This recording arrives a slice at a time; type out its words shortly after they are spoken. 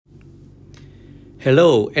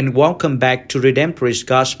Hello and welcome back to Redemptorist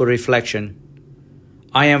Gospel Reflection.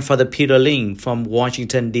 I am Father Peter Linh from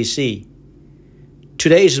Washington, D.C.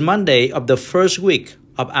 Today is Monday of the first week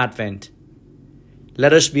of Advent.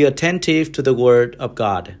 Let us be attentive to the Word of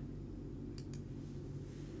God.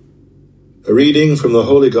 A reading from the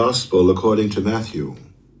Holy Gospel according to Matthew.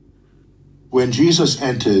 When Jesus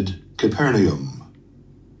entered Capernaum,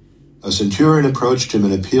 a centurion approached him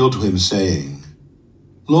and appealed to him, saying,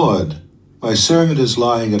 "Lord, my servant is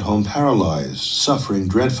lying at home paralyzed, suffering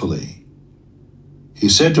dreadfully." He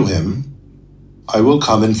said to him, "I will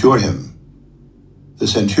come and cure him." The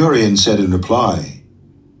centurion said in reply,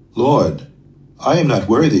 "Lord, I am not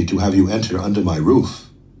worthy to have you enter under my roof.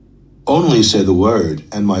 Only say the word,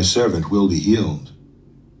 and my servant will be healed.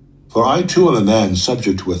 For I too am a man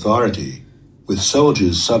subject to authority, with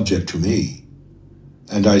soldiers subject to me.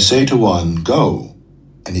 And I say to one, 'Go,'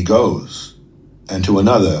 and he goes, and to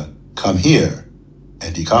another, 'Come here,'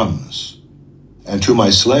 and he comes. And to my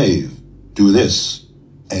slave, 'Do this,'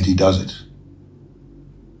 and he does it."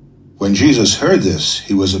 When Jesus heard this,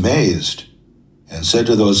 he was amazed, and said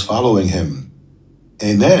to those following him,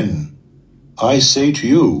 "Amen, I say to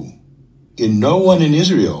you, in no one in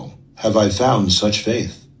Israel have I found such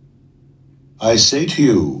faith. I say to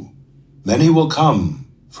you, many will come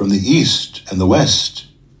from the east and the west,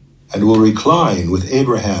 and will recline with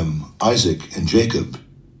Abraham, Isaac, and Jacob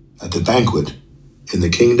at the banquet in the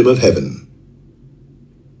kingdom of heaven."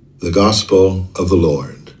 The Gospel of the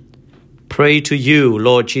Lord. Pray to you,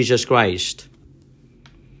 Lord Jesus Christ.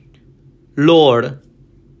 Lord,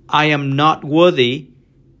 I am not worthy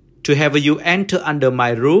to have you enter under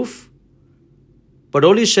my roof, but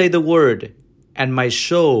only say the word, and my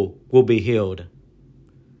soul will be healed.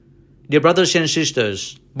 Dear brothers and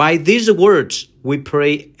sisters, by these words we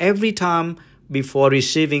pray every time before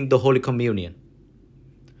receiving the Holy Communion.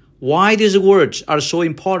 Why these words are so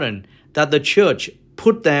important that the Church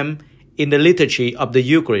put them in the liturgy of the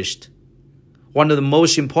Eucharist, one of the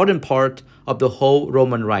most important parts of the whole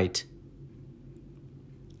Roman Rite.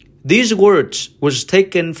 These words was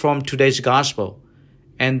taken from today's Gospel,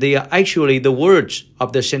 and they are actually the words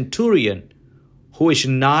of the centurion, who is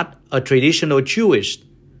not a traditional Jewish,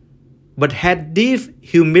 but had deep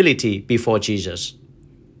humility before Jesus.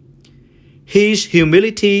 His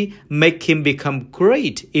humility made him become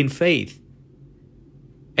great in faith.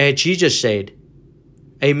 As Jesus said,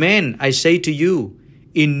 "Amen, I say to you,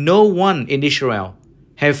 in no one in Israel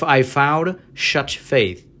have I found such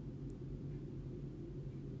faith."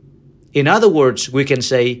 In other words, we can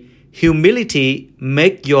say, humility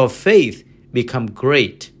make your faith become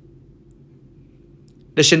great.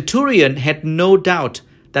 The centurion had no doubt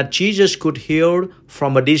that Jesus could heal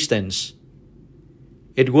from a distance.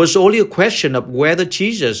 It was only a question of whether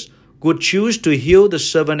Jesus could choose to heal the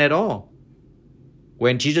servant at all.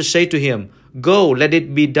 When Jesus said to him, "Go, let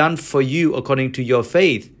it be done for you according to your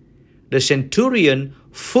faith," the centurion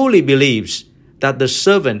fully believes that the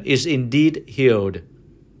servant is indeed healed.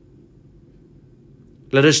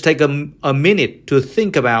 Let us take a minute to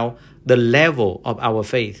think about the level of our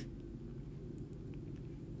faith.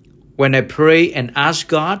 When I pray and ask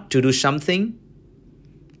God to do something,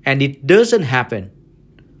 and it doesn't happen,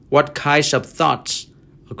 what kinds of thoughts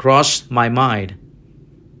cross my mind?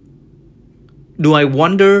 Do I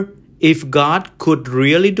wonder if God could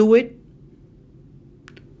really do it?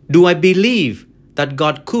 Do I believe that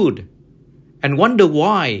God could, and wonder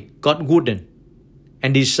why God wouldn't,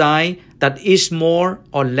 and decide that it's more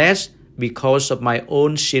or less because of my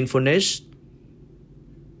own sinfulness?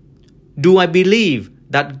 Do I believe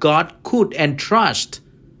that God could and trust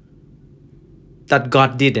that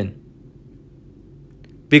God didn't,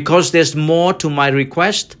 because there's more to my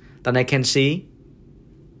request than I can see?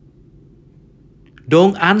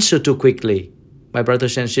 Don't answer too quickly, my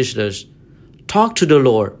brothers and sisters. Talk to the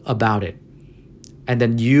Lord about it, and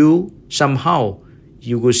then you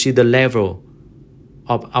will see the level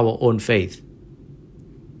of our own faith.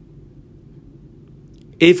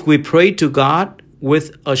 If we pray to God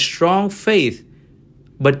with a strong faith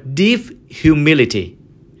but deep humility,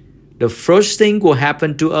 the first thing will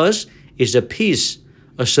happen to us is a peace,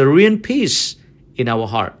 a serene peace in our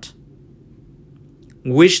heart.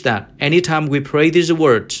 Wish that anytime we pray these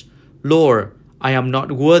words, "Lord, I am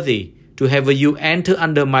not worthy to have you enter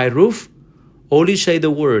under my roof," only say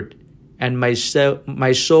the word, and my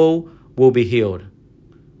soul will be healed.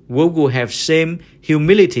 We will have same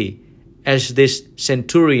humility as this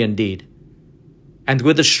centurion did. And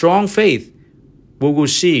with a strong faith, we will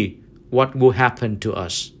see what will happen to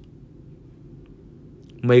us.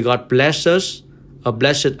 May God bless us a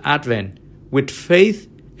blessed Advent with faith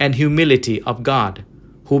and humility of God,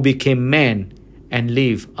 who became man and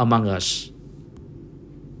live among us.